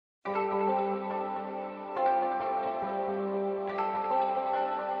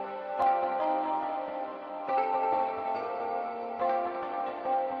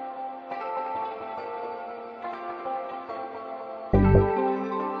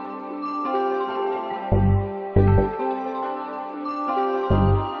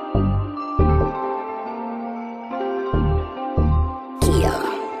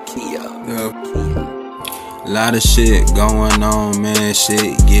Lot of shit going on, man.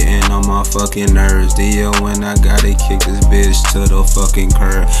 Shit getting on my fucking nerves. Deal when I gotta kick this bitch to the fucking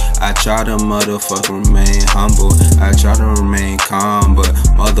curb. I try to motherfucking remain humble. I try to remain calm, but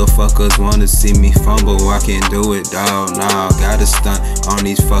motherfuckers wanna see me fumble. I can't do it, dawg. Nah, gotta stunt on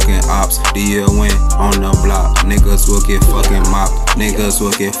these fucking ops. Deal when on the block, niggas will get fucking mopped. Niggas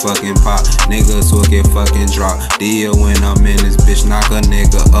will get fucking popped. Niggas will get fucking dropped. Deal when I'm in this bitch, knock a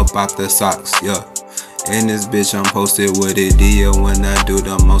nigga up out the socks, yeah. In this bitch, I'm posted with it. Deal when I do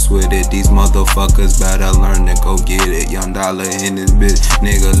the most with it. These motherfuckers better learn to go get it. Young dollar in this bitch,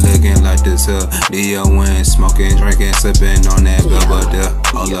 nigga looking like this Deal when smoking, drinking, sipping on that rubber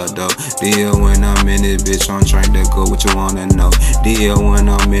all up though. Deal when I'm in this bitch, I'm trying to go what you wanna know. Deal when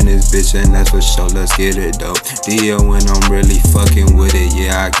I'm in this bitch, and that's for sure, let's get it though. Deal when I'm really fucking with it,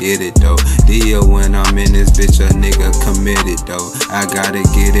 yeah, I get it though. Deal when I'm in this bitch, a nigga committed though. I gotta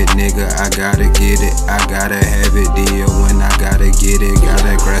get it, nigga, I gotta get it. I gotta have it, deal when I gotta get it,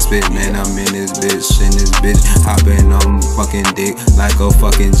 gotta grasp it, man. I'm in this bitch, hopping on fucking dick like a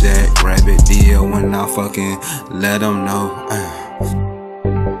fucking jackrabbit. Deal when I fucking let them know.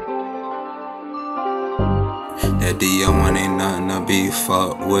 That deal when ain't nothing to be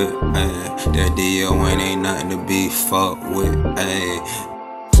fucked with, that deal when ain't nothing to be fucked with,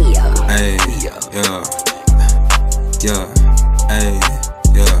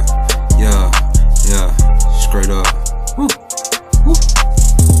 yeah, yeah, straight up, woo, woo.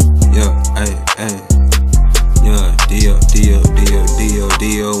 Yeah, yeah,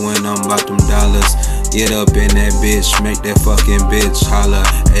 deal when I'm about them dollars. Get up in that bitch, make that fucking bitch holler.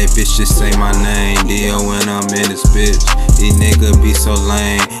 Hey bitch, just say my name. Deal when I'm in this bitch. These niggas be so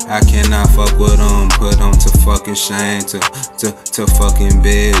lame, I cannot fuck with them. Put them to fucking shame, to fucking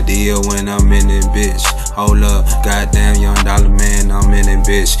bed. Deal when I'm in this bitch. Hold up, goddamn young dollar man, I'm in it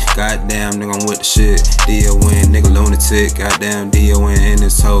bitch. Goddamn nigga, I'm with the shit. Deal when nigga lunatic. Goddamn deal when in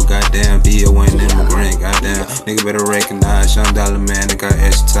this hoe. Goddamn deal when immigrant. Goddamn nigga better recognize young dollar man. I got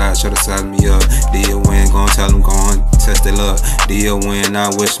extra ties, try to size me up. Deal when gon' tell them gon' test their luck. Deal when I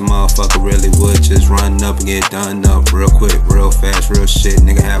wish motherfucker really would just run up and get done up real quick, real fast, real shit.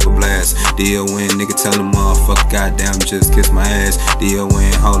 Nigga have a blast. Deal when nigga tell them motherfucker goddamn just kiss my ass. Deal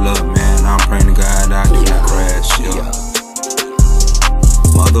when hold up man, I'm praying to God I do not crash. Yeah.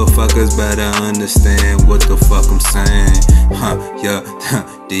 Motherfuckers better understand what the fuck I'm saying. Yeah,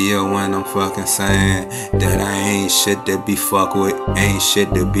 deal when I'm fucking saying that I ain't shit to be fucked with, ain't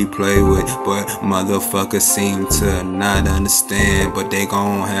shit to be played with. But motherfuckers seem to not understand, but they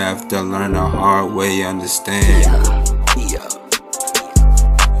gon' have to learn the hard way, understand. Yeah.